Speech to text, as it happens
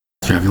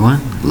Hello everyone,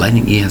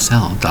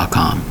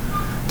 lightningesl.com.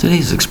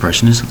 Today's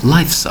expression is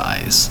life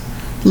size.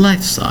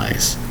 Life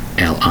size.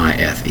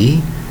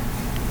 L-I-F-E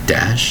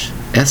dash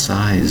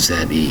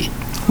S-I-Z-E.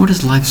 What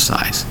is life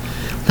size?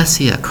 Let's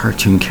see a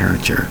cartoon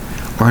character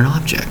or an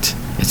object.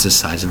 It's the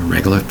size of a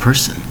regular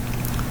person.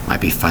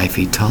 Might be 5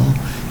 feet tall,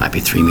 might be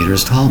 3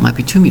 meters tall, might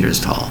be 2 meters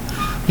tall.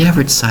 The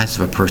average size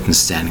of a person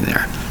standing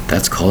there.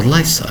 That's called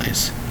life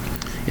size.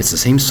 It's the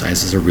same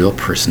size as a real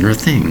person or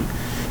thing.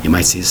 You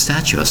might see a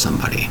statue of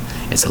somebody.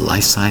 It's a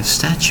life-size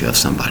statue of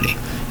somebody.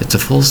 It's a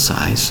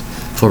full-size,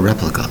 full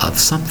replica of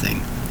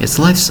something. It's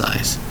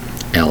life-size.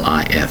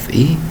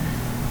 L-I-F-E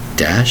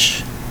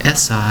dash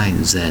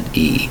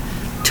S-I-Z-E.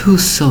 2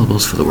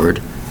 syllables for the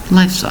word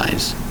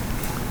life-size.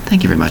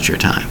 Thank you very much for your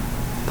time.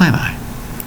 Bye-bye.